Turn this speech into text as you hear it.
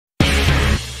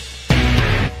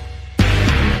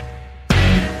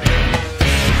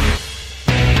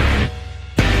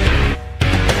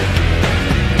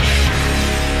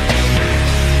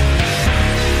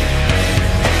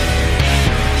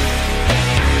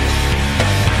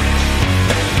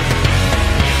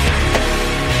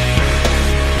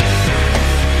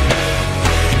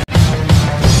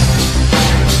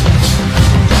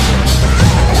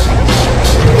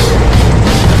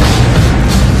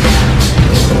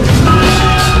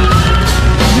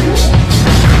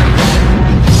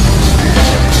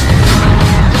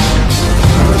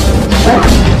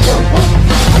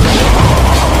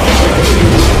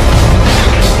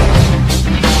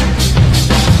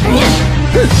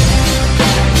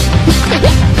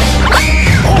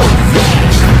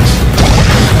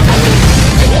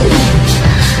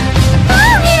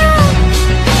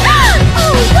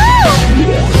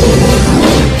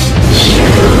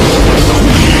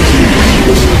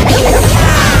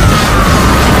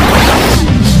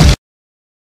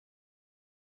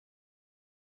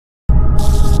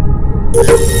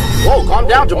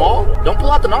down, Jamal. Don't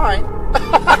pull out the 9.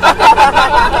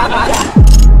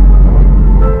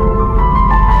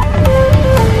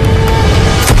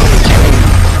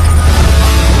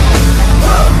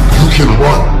 You can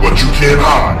run, but you can't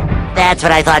hide. That's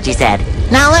what I thought you said.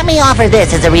 Now let me offer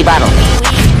this as a rebuttal.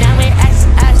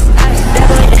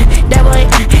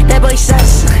 That boy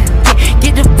sus.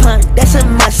 Get the pump, that's a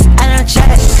must. I don't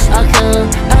trust. Oh cool,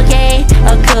 okay,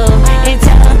 oh cool. In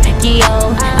Tokyo,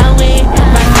 I'm with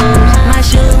my moves, my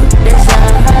shooters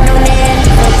up. No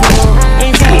Liverpool.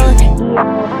 In Tokyo,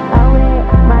 I'm with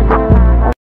my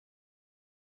goons.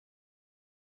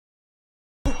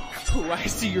 Oh, I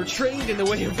see you're trained in the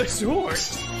way of the sword.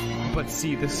 But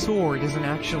see, the sword isn't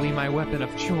actually my weapon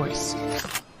of choice.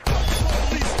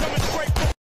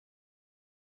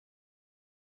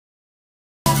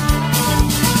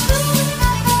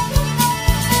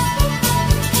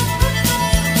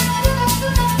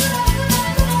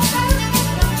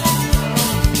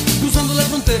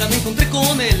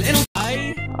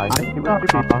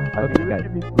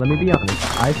 Let me be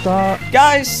honest. I saw.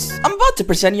 Guys, I'm about to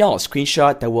present y'all a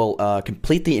screenshot that will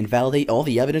completely invalidate all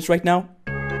the evidence right now.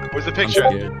 Where's the picture?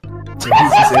 It's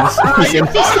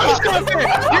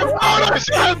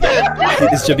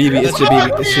Jabibi. It's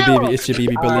Jabibi. It's Jabibi. It's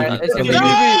Jabibi. Believe me.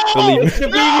 Believe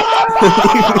me.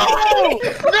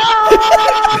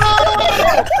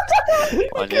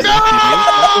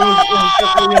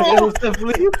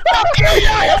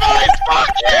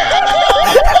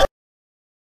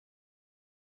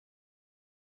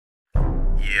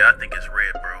 Yeah, I think it's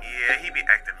red, bro. Yeah, he be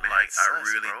acting like I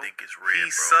really think it's red, bro.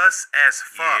 He's sus as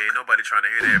fuck. Yeah, ain't nobody trying to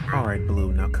hear that, bro. Alright,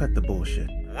 Blue, now cut the bullshit.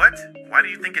 What? Why do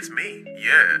you think it's me?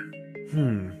 Yeah.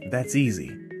 That's easy.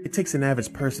 It takes an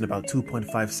average person about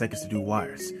 2.5 seconds to do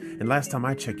wires. And last time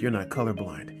I checked, you're not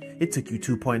colorblind. It took you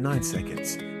 2.9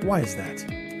 seconds. Why is that?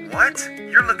 What?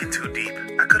 You're looking too deep.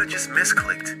 I could've just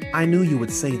misclicked. I knew you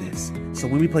would say this. So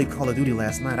when we played Call of Duty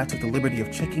last night, I took the liberty of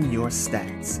checking your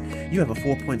stats. You have a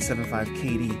 4.75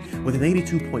 KD with an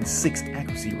 82.6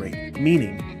 accuracy rate,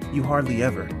 meaning you hardly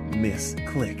ever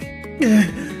misclick.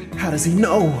 How does he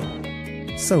know?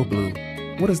 So, Blue,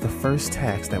 what is the first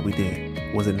task that we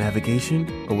did? Was it navigation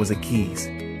or was it keys?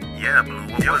 Yeah, Blue.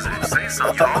 What was it? Say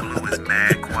something. Y'all Blue is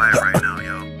mad quiet right now,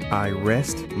 yo. I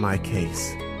rest my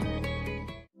case.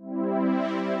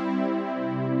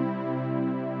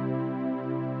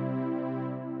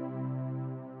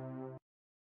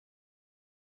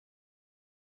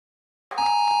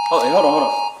 Oh, hey, hold on.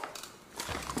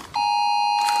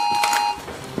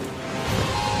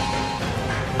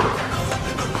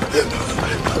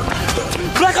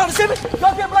 Black on the Civic!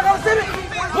 Y'all get Black on the Civic!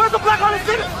 Where's the Black on the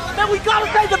Civic? Man, we gotta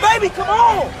save the baby! Come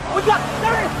on! We got...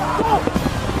 There it is! Go!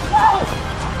 Go!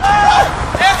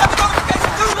 Hey, I got the notification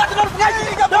too! Got the notification!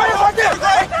 There it is right there!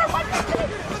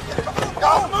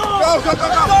 Go! Go! Go! Go!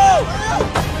 Go!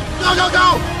 Go! Go!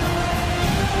 Go!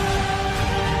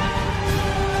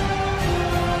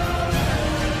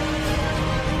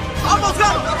 Almost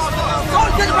got him! Go!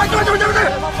 Get it right there! Go! Go!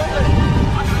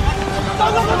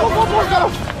 Go! Go! Go!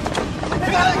 Go!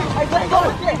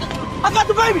 I got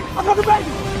the baby! I got the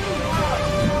baby!